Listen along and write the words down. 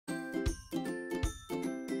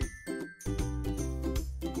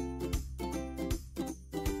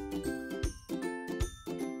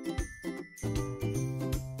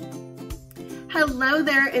Hello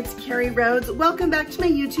there, it's Carrie Rhodes. Welcome back to my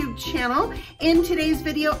YouTube channel. In today's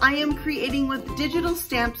video, I am creating with digital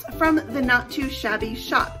stamps from the Not Too Shabby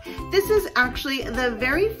shop. This is actually the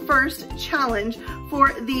very first challenge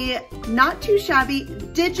for the Not Too Shabby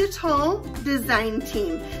digital design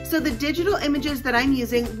team. So the digital images that I'm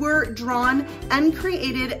using were drawn and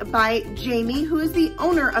created by Jamie, who is the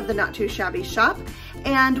owner of the Not Too Shabby shop.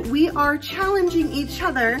 And we are challenging each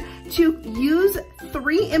other to use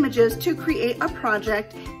 3 images to create a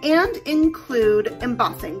project and include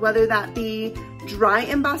embossing, whether that be dry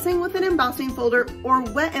embossing with an embossing folder or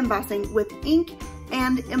wet embossing with ink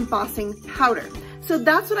and embossing powder. So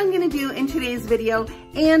that's what I'm gonna do in today's video,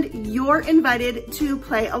 and you're invited to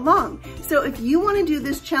play along. So if you wanna do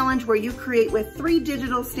this challenge where you create with 3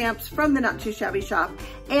 digital stamps from the Not Too Shabby shop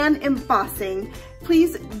and embossing,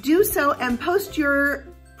 please do so and post your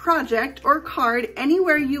project or card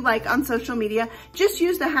anywhere you like on social media. Just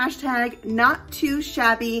use the hashtag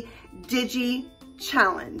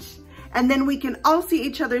 #NotTooShabbyDigiChallenge. And then we can all see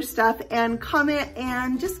each other's stuff and comment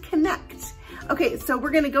and just connect. Okay, so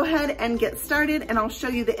we're gonna go ahead and get started, and I'll show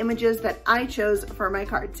you the images that I chose for my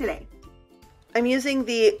card today. I'm using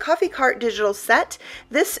the Coffee Cart digital set.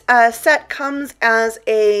 This set comes as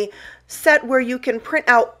a set where you can print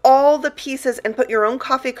out all the pieces and put your own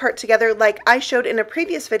coffee cart together like I showed in a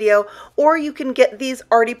previous video, or you can get these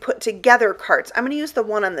already put together carts. I'm going to use the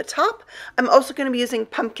one on the top. I'm also going to be using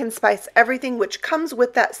Pumpkin Spice Everything, which comes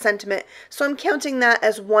with that sentiment, so I'm counting that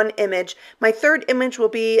as 1 image. My 3rd image will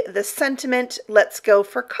be the sentiment, "Let's go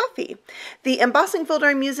for coffee." The embossing folder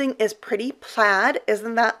I'm using is Pretty Plaid.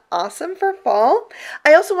 Isn't that awesome for fall?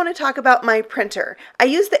 I also want to talk about my printer. I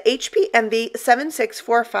use the HP Envy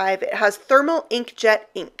 7645. It has thermal inkjet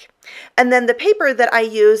ink. And then the paper that I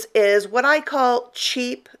use is what I call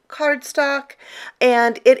cheap cardstock,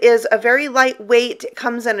 and it is a very lightweight. It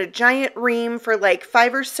comes in a giant ream for like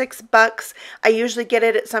 $5 or $6. I usually get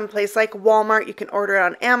it at some place like Walmart. You can order it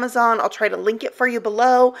on Amazon. I'll try to link it for you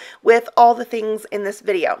below with all the things in this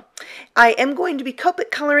video. I am going to be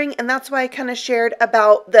Copic coloring, and that's why I kind of shared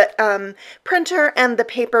about the printer and the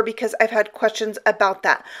paper, because I've had questions about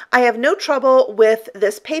that. I have no trouble with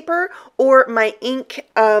this paper or my ink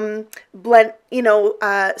blend,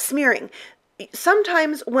 smearing.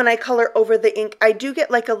 Sometimes when I color over the ink, I do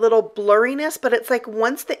get like a little blurriness, but it's like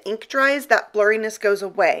once the ink dries, that blurriness goes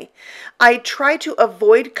away. I try to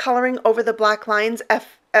avoid coloring over the black lines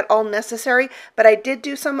if at all necessary, but I did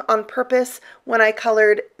do some on purpose when I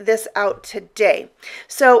colored this out today.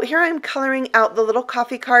 So here I'm coloring out the little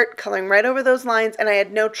coffee cart, coloring right over those lines, and I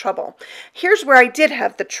had no trouble. Here's where I did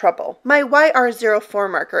have the trouble. My YR04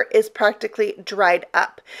 marker is practically dried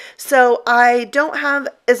up. So I don't have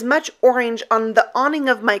as much orange on the awning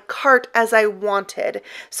of my cart as I wanted.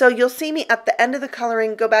 So you'll see me at the end of the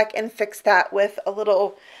coloring go back and fix that with a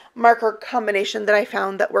little marker combination that I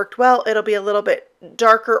found that worked well. It'll be a little bit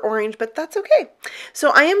darker orange, but that's okay. So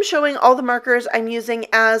I am showing all the markers I'm using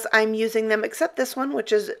as I'm using them, except this one,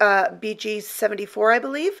 which is BG74, I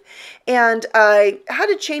believe. And I had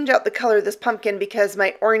to change out the color of this pumpkin because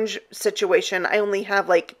my orange situation, I only have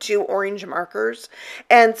like 2 orange markers.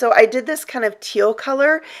 And so I did this kind of teal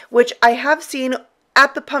color, which I have seen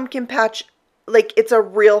at the pumpkin patch. Like, it's a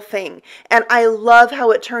real thing, and I love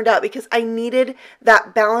how it turned out because I needed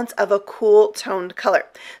that balance of a cool toned color.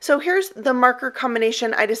 So here's the marker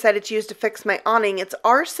combination I decided to use to fix my awning. It's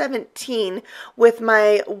R17 with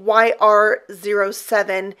my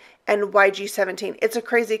YR07 and YG17. It's a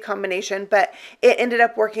crazy combination, but it ended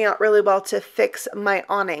up working out really well to fix my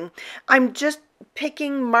awning. I'm just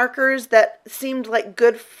picking markers that seemed like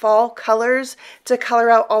good fall colors to color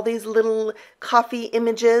out all these little coffee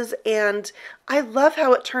images, and I love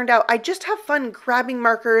how it turned out. I just have fun grabbing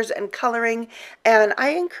markers and coloring, and I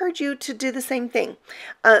encourage you to do the same thing.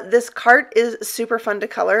 This cart is super fun to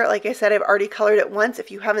color. Like I said, I've already colored it once. If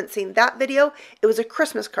you haven't seen that video, it was a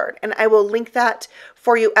Christmas card, and I will link that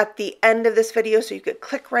for you at the end of this video so you could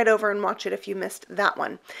click right over and watch it if you missed that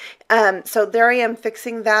one. So there I am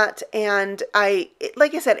fixing that, and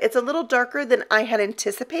like I said, it's a little darker than I had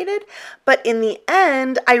anticipated, but in the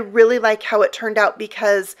end, I really like how it turned out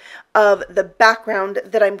because of the background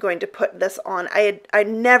that I'm going to put this on. I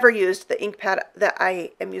never used the ink pad that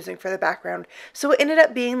I am using for the background, so it ended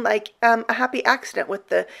up being like a happy accident with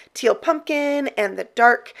the teal pumpkin and the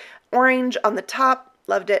dark orange on the top.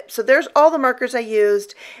 Loved it. So there's all the markers I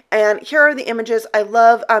used, and here are the images. I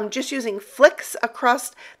love just using flicks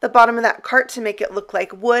across the bottom of that cart to make it look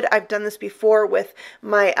like wood. I've done this before with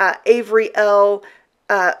my Avery L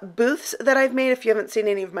booths that I've made. If you haven't seen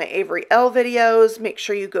any of my Avery Elle videos, make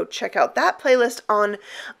sure you go check out that playlist on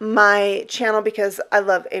my channel because I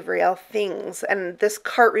love Avery Elle things, and this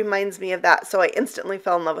cart reminds me of that, so I instantly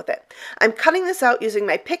fell in love with it. I'm cutting this out using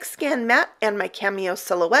my PixScan matte and my Cameo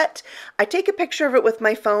silhouette. I take a picture of it with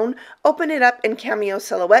my phone, open it up in Cameo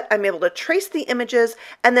silhouette. I'm able to trace the images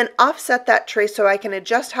and then offset that trace so I can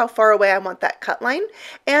adjust how far away I want that cut line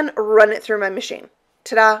and run it through my machine.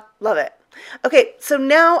 Ta-da! Love it. Okay, so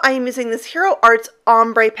now I am using this Hero Arts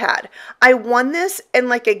Ombré pad. I won this in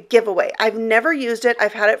like a giveaway. I've never used it.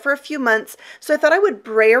 I've had it for a few months, so I thought I would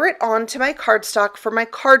brayer it onto my cardstock for my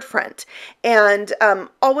card front. And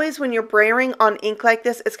always when you're brayering on ink like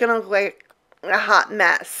this, it's going to look like a hot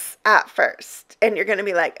mess at first, and you're going to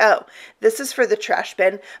be like, oh, this is for the trash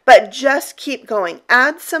bin. But just keep going,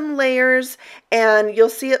 add some layers, and you'll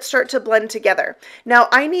see it start to blend together. Now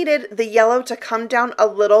I needed the yellow to come down a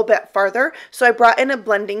little bit farther, so I brought in a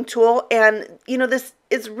blending tool, and you know, this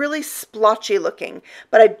is really splotchy looking,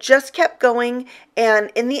 but I just kept going,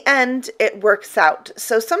 and in the end it works out.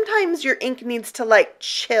 So sometimes your ink needs to like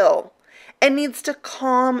chill. It needs to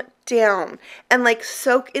calm down and like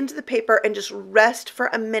soak into the paper and just rest for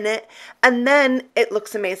a minute, and then it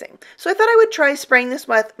looks amazing. So I thought I would try spraying this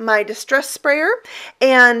with my distress sprayer,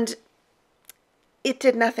 and it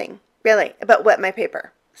did nothing really but wet my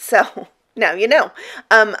paper. So now you know.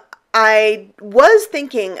 I was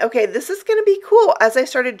thinking, okay, this is going to be cool as I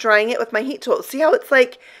started drying it with my heat tool. See how it's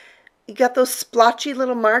like, you got those splotchy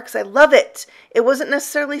little marks? I love it. It wasn't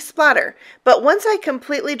necessarily splatter, but once I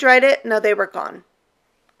completely dried it, no, they were gone.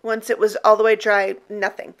 Once it was all the way dry,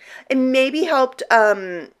 nothing. It maybe helped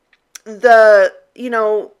the, you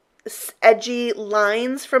know, edgy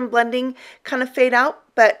lines from blending kind of fade out,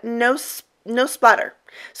 but no splatter.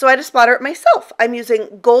 So I had to splatter it myself. I'm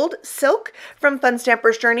using Gold Silk from Fun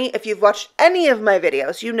Stamper's Journey. If you've watched any of my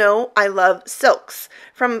videos, you know I love silks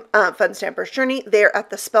from Fun Stamper's Journey. They're at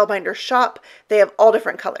the Spellbinder shop. They have all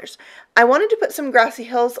different colors. I wanted to put some grassy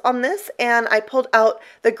hills on this, and I pulled out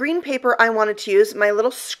the green paper I wanted to use, my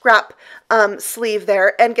little scrap sleeve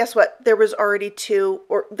there, and guess what? There was already two,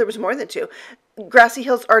 or there was more than two, grassy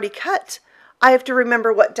hills already cut. I have to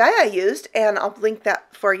remember what dye I used, and I'll link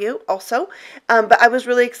that for you also. But I was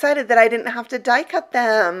really excited that I didn't have to die cut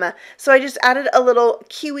them. So I just added a little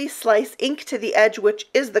kiwi slice ink to the edge, which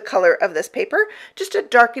is the color of this paper, just to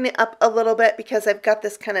darken it up a little bit because I've got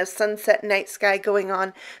this kind of sunset night sky going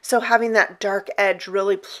on. So having that dark edge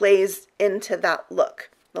really plays into that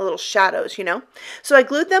look. The little shadows, you know. So I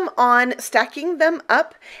glued them on, stacking them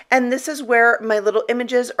up, and this is where my little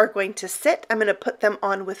images are going to sit. I'm going to put them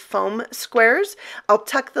on with foam squares. I'll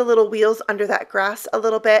tuck the little wheels under that grass a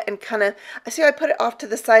little bit and kind of, I see I put it off to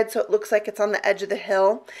the side so it looks like it's on the edge of the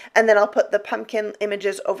hill, and then I'll put the pumpkin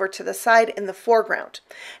images over to the side in the foreground.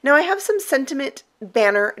 Now I have some sentiment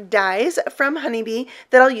banner dies from Honeybee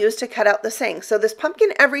that I'll use to cut out the saying. So this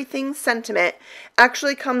pumpkin everything sentiment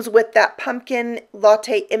actually comes with that pumpkin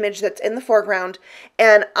latte image that's in the foreground,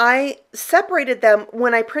 and I separated them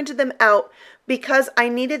when I printed them out because I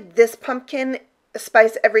needed this pumpkin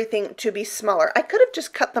spice everything to be smaller. I could have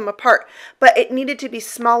just cut them apart, but it needed to be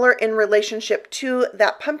smaller in relationship to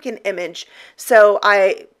that pumpkin image, so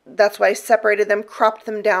that's why I separated them, cropped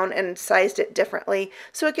them down, and sized it differently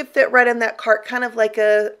so it could fit right in that cart, kind of like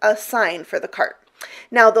a sign for the cart.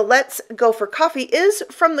 Now the Let's Go for Coffee is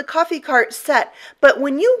from the coffee cart set, but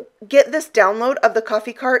when you get this download of the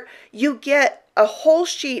coffee cart, you get a whole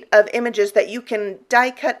sheet of images that you can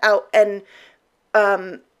die cut out and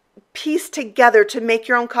piece together to make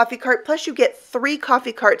your own coffee cart. Plus you get 3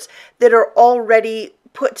 coffee carts that are already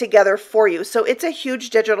put together for you. So it's a huge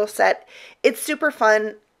digital set. It's super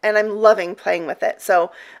fun, and I'm loving playing with it.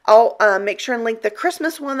 So I'll make sure and link the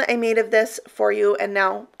Christmas one that I made of this for you, and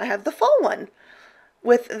now I have the fall one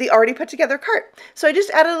with the already put together cart. So I just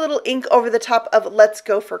added a little ink over the top of Let's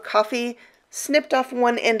Go for Coffee, snipped off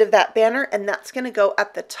one end of that banner, and that's going to go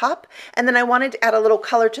at the top. And then I wanted to add a little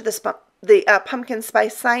color to this the pumpkin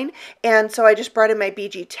spice sign, and so I just brought in my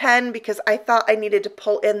BG10 because I thought I needed to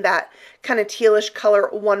pull in that kind of tealish color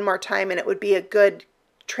one more time, and it would be a good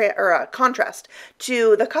contrast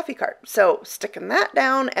to the coffee cart. So sticking that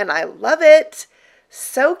down, and I love it.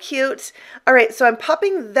 So cute. All right, so I'm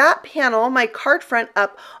popping that panel, my card front,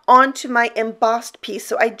 up onto my embossed piece.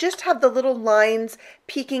 So I just have the little lines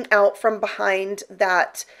peeking out from behind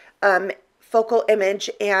that focal image,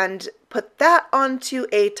 and put that onto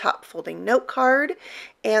a top folding note card,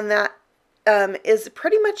 and that is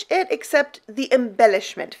pretty much it, except the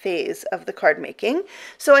embellishment phase of the card making.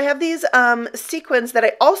 So I have these sequins that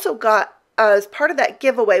I also got as part of that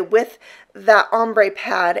giveaway with that ombre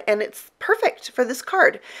pad, and it's perfect for this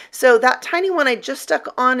card. So that tiny one I just stuck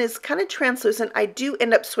on is kind of translucent. I do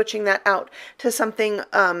end up switching that out to something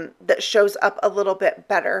that shows up a little bit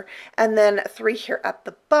better. And then 3 here at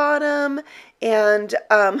the bottom, and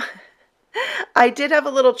I did have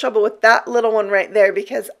a little trouble with that little one right there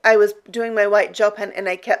because I was doing my white gel pen and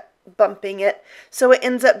I kept bumping it, so it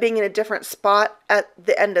ends up being in a different spot at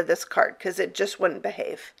the end of this card because it just wouldn't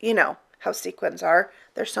behave. You know how sequins are.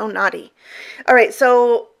 They're so naughty. All right,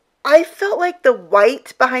 so I felt like the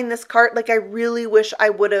white behind this card, like I really wish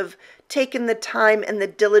I would have taken the time and the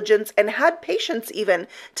diligence and had patience even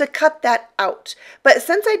to cut that out. But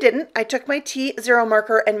since I didn't, I took my T0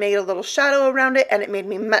 marker and made a little shadow around it, and it made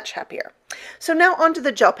me much happier. So now onto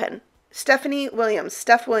the gel pen. Steph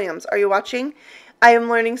Williams, are you watching? I am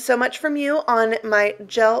learning so much from you on my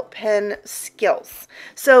gel pen skills.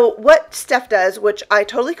 So what Steph does, which I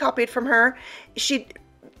totally copied from her, she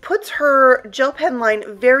puts her gel pen line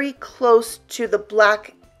very close to the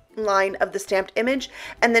black line of the stamped image,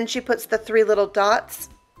 and then she puts the 3 little dots.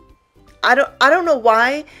 I don't know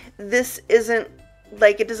why this isn't,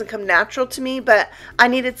 like, it doesn't come natural to me, but I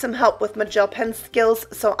needed some help with my gel pen skills,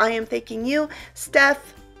 so I am thanking you,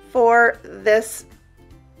 Steph, for this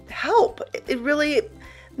help. It really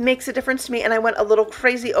makes a difference to me, and I went a little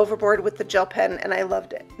crazy overboard with the gel pen, and I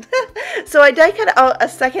loved it. So I die cut out a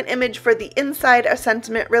second image for the inside, a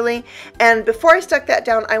sentiment really, and before I stuck that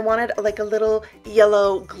down, I wanted like a little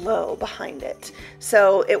yellow glow behind it.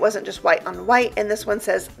 So it wasn't just white on white, and this one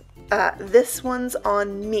says, this one's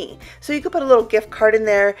on me. So you could put a little gift card in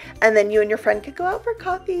there, and then you and your friend could go out for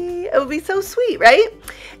coffee. It would be so sweet, right?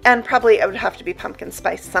 And probably it would have to be pumpkin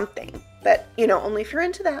spice something, but you know, only if you're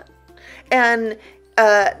into that. And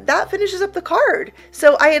that finishes up the card.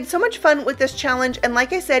 So I had so much fun with this challenge, and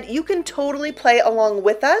like I said, you can totally play along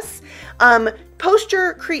with us. Post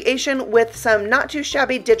your creation with some not too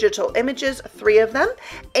shabby digital images, 3 of them,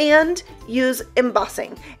 and use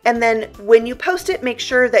embossing. And then when you post it, make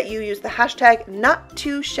sure that you use the hashtag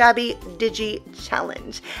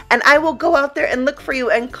 #NotTooShabbyDigiChallenge. And I will go out there and look for you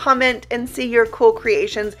and comment and see your cool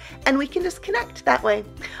creations, and we can just connect that way.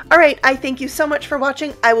 All right, I thank you so much for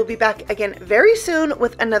watching. I will be back again very soon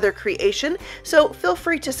with another creation, so feel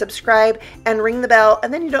free to subscribe and ring the bell,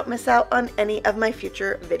 and then you don't miss out on any of my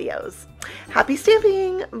future videos. Happy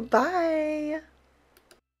stamping! Bye!